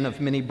 a man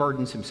of many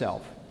burdens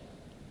himself,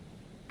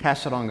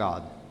 cast it on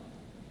God.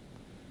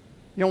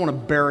 You don't want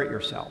to bear it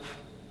yourself.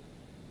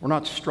 We're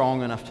not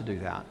strong enough to do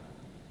that.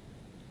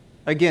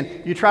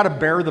 Again, you try to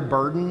bear the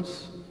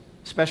burdens,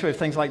 especially with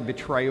things like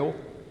betrayal,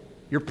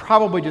 you're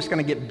probably just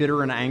going to get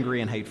bitter and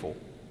angry and hateful.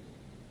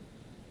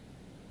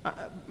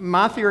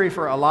 My theory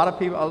for a lot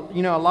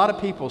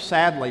of people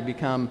sadly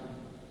become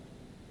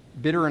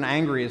bitter and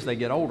angry as they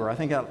get older. I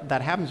think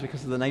that happens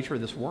because of the nature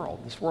of this world.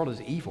 This world is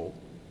evil.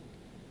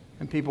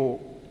 And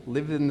people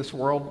live in this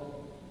world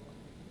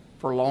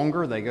for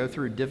longer. They go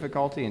through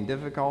difficulty, and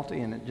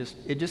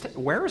it just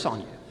wears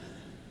on you.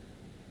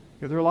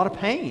 You go through a lot of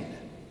pain.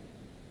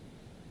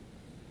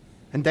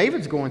 And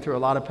David's going through a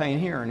lot of pain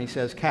here, and he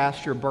says,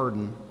 cast your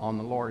burden on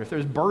the Lord. If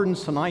there's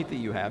burdens tonight that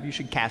you have, you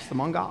should cast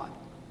them on God.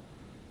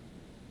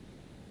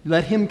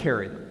 Let him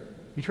carry them.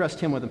 You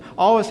trust him with them.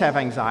 Always have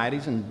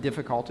anxieties and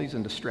difficulties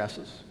and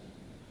distresses.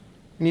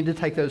 You need to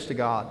take those to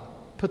God.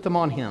 Put them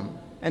on him.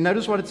 And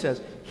notice what it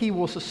says. He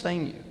will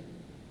sustain you.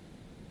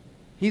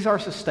 He's our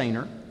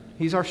sustainer.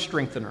 He's our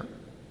strengthener.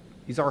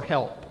 He's our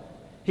help.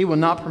 He will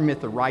not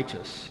permit the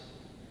righteous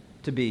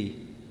to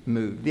be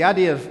moved. The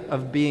idea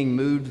of being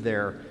moved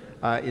there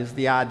is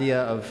the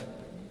idea of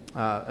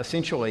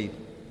essentially,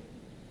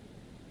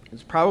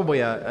 it's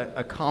probably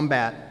a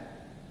combat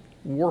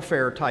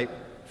warfare type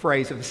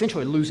phrase of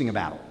essentially losing a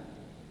battle.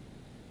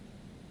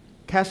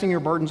 Casting your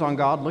burdens on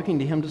God, looking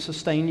to him to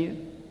sustain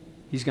you,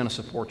 he's going to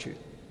support you.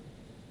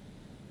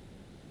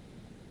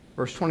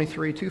 Verse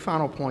 23, two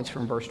final points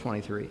from verse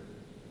 23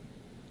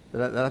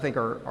 that I think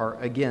are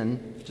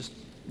again, just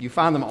you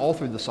find them all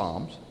through the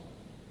Psalms.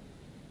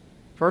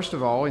 First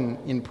of all,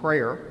 in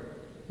prayer,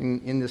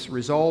 in this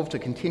resolve to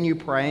continue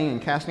praying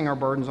and casting our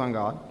burdens on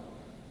God,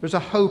 there's a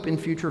hope in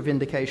future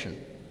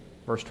vindication.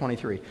 Verse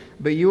 23,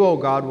 but you, O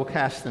God, will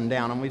cast them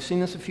down. And we've seen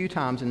this a few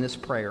times in this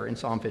prayer in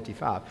Psalm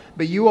 55.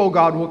 But you, O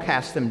God, will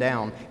cast them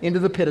down into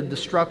the pit of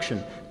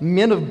destruction.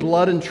 Men of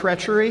blood and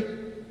treachery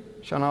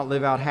shall not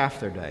live out half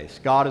their days.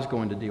 God is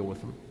going to deal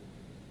with them.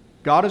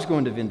 God is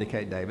going to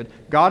vindicate David.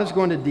 God is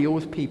going to deal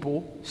with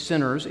people,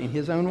 sinners, in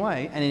his own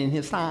way and in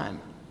his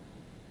time.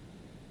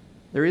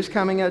 There is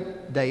coming a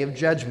day of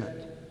judgment.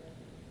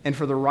 And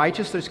for the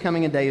righteous, there's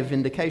coming a day of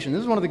vindication.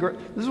 This is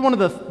one of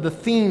the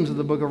themes of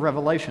the book of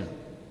Revelation.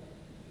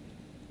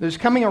 There's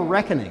coming a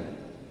reckoning.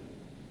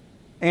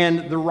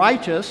 And the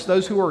righteous,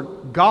 those who are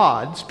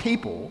God's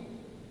people,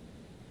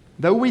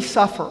 though we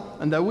suffer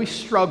and though we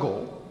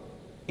struggle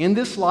in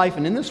this life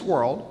and in this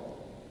world,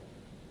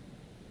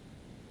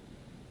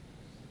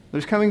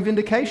 there's coming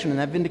vindication, and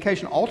that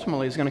vindication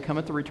ultimately is going to come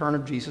at the return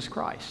of Jesus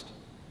Christ.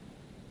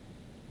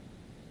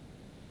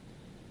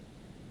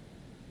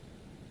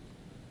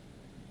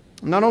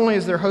 not only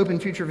is there hope in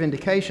future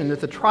vindication,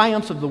 that the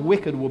triumphs of the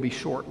wicked will be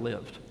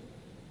short-lived.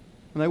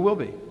 And they will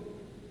be.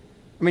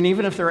 I mean,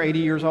 even if they're 80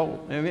 years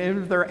old,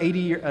 even if they're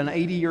an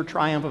 80-year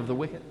triumph of the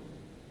wicked,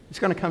 it's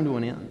going to come to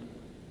an end.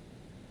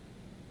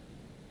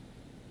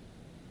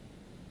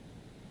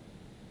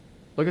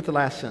 Look at the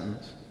last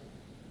sentence.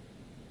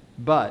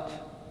 But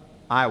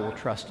I will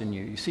trust in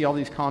you. You see all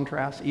these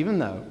contrasts? Even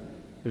though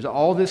there's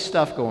all this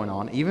stuff going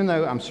on, even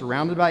though I'm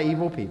surrounded by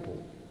evil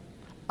people,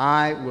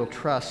 I will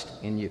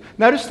trust in you.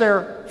 Notice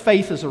their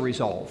faith is a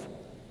resolve.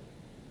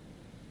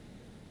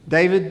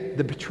 David,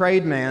 the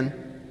betrayed man,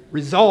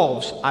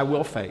 resolves, I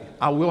will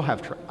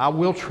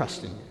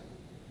trust in you.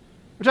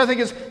 Which I think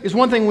is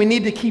one thing we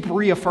need to keep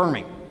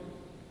reaffirming,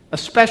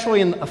 especially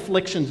in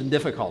afflictions and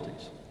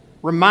difficulties.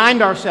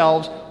 Remind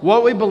ourselves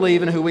what we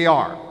believe and who we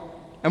are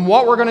and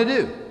what we're going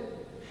to do.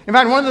 In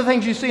fact, one of the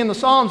things you see in the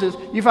Psalms is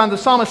you find the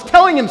psalmist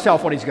telling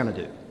himself what he's going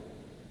to do.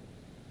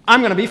 I'm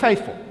going to be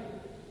faithful.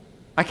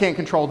 I can't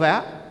control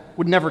that.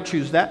 Would never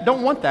choose that.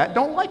 Don't want that.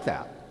 Don't like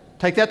that.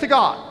 Take that to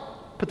God.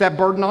 Put that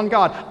burden on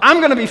God. I'm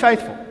going to be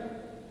faithful.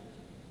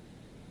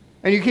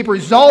 And you keep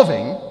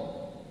resolving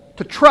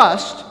to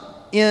trust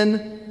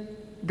in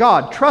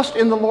God. Trust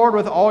in the Lord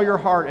with all your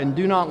heart and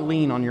do not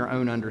lean on your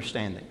own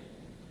understanding.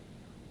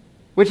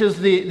 Which is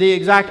the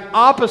exact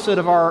opposite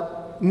of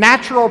our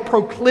natural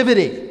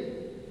proclivity.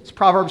 It's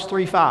Proverbs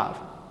 3:5.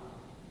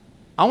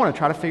 I want to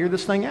try to figure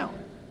this thing out.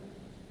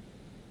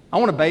 I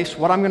want to base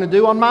what I'm going to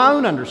do on my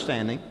own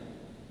understanding.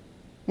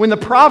 When the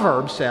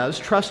proverb says,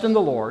 trust in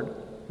the Lord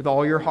with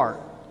all your heart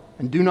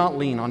and do not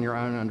lean on your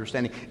own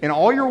understanding. In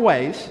all your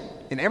ways,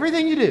 in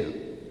everything you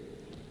do,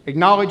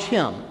 acknowledge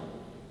Him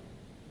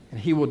and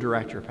He will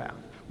direct your path.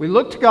 We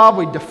look to God,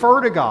 we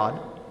defer to God,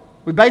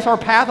 we base our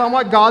path on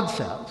what God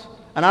says.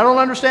 And I don't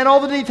understand all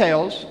the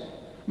details,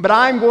 but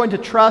I'm going to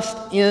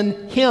trust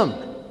in Him.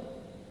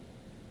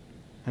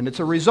 And it's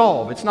a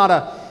resolve. It's not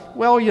a,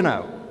 well, you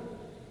know,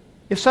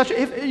 if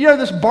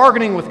this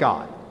bargaining with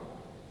God.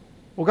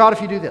 Well, God,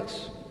 if you do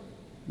this,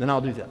 then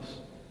I'll do this.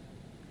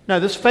 No,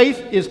 this faith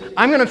is,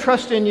 I'm going to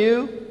trust in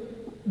you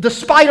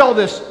despite all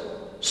this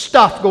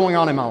stuff going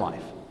on in my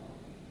life.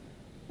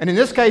 And in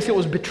this case, it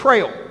was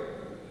betrayal.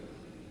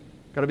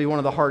 Got to be one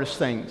of the hardest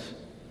things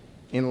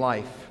in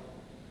life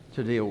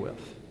to deal with.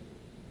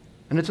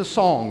 And it's a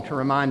song to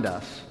remind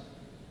us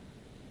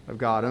of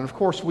God. And of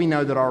course, we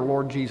know that our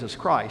Lord Jesus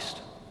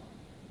Christ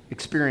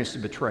experienced a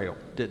betrayal,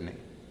 didn't he?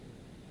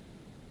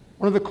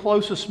 One of the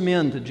closest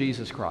men to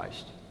Jesus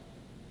Christ,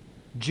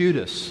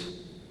 Judas,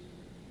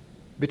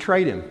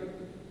 betrayed him.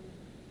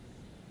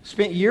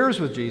 Spent years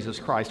with Jesus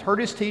Christ, heard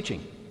his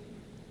teaching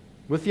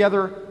with the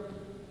other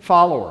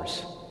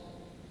followers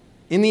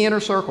in the inner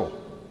circle.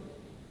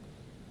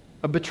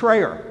 A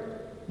betrayer.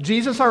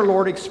 Jesus our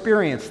Lord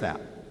experienced that.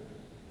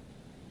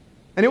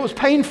 And it was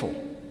painful.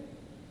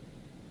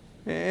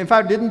 In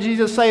fact, didn't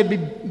Jesus say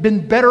it'd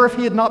been better if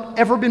he had not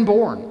ever been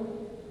born?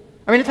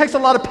 I mean, it takes a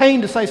lot of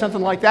pain to say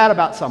something like that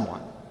about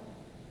someone.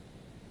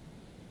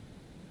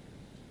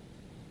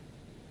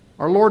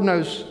 Our Lord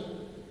knows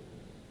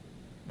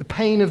the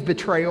pain of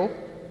betrayal.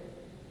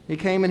 He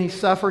came and He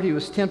suffered. He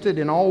was tempted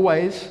in all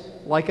ways,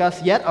 like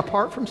us, yet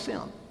apart from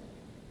sin.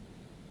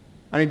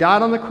 And He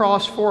died on the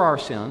cross for our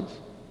sins,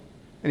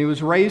 and He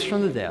was raised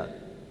from the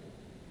dead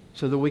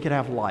so that we could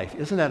have life.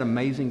 Isn't that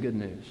amazing good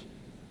news?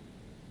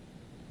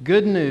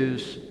 Good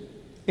news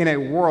in a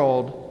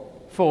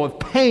world full of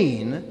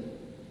pain,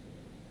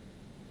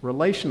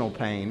 relational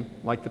pain,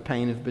 like the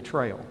pain of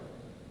betrayal.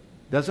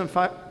 Doesn't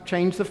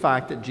change the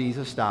fact that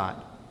Jesus died,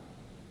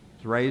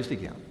 was raised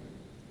again.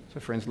 So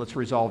friends, let's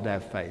resolve to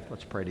have faith.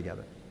 Let's pray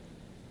together.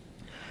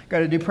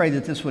 God, I do pray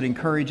that this would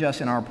encourage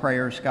us in our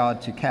prayers,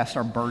 God, to cast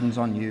our burdens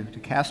on you, to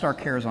cast our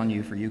cares on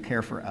you, for you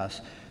care for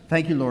us.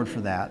 Thank you, Lord,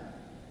 for that.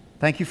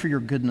 Thank you for your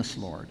goodness,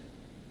 Lord.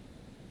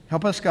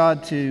 Help us,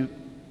 God, to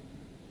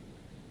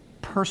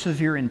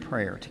persevere in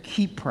prayer, to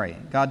keep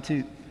praying. God,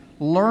 to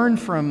learn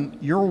from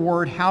your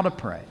word how to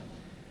pray,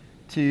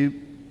 to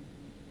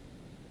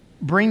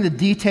bring the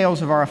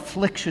details of our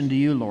affliction to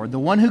you, Lord, the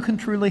one who can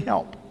truly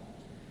help.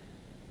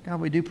 God,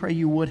 we do pray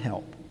you would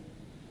help.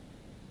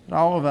 But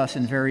all of us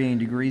in varying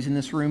degrees in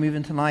this room,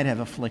 even tonight, have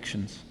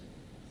afflictions.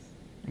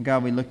 And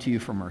God, we look to you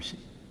for mercy.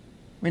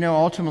 We know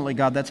ultimately,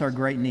 God, that's our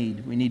great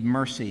need. We need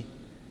mercy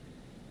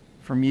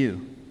from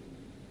you.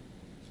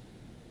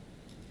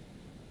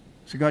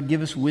 So God,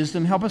 give us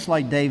wisdom. Help us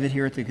like David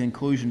here at the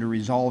conclusion to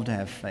resolve to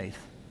have faith.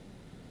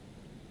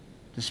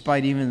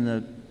 Despite even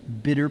the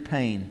bitter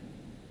pain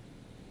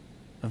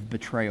of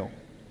betrayal.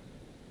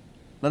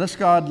 Let us,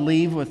 God,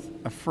 leave with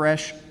a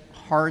fresh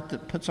heart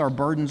that puts our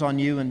burdens on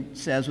you and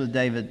says with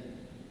David,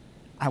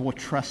 I will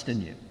trust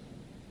in you.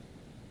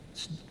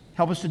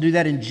 Help us to do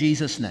that in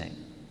Jesus' name.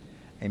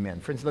 Amen.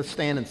 Friends, let's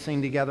stand and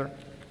sing together.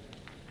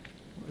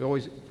 We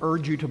always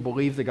urge you to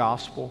believe the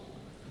gospel,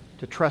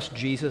 to trust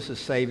Jesus as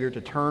Savior,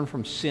 to turn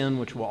from sin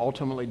which will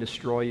ultimately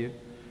destroy you.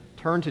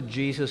 Turn to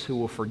Jesus who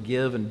will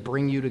forgive and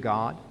bring you to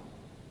God.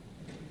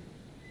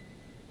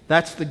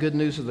 That's the good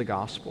news of the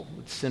gospel,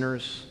 that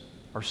sinners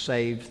are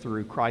saved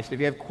through Christ. If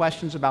you have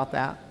questions about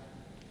that,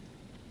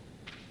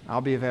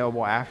 I'll be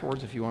available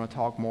afterwards if you want to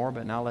talk more,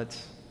 but now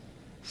let's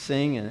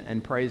sing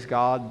and praise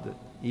God that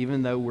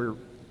even though we're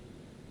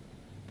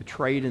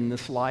betrayed in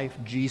this life,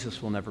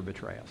 Jesus will never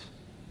betray us.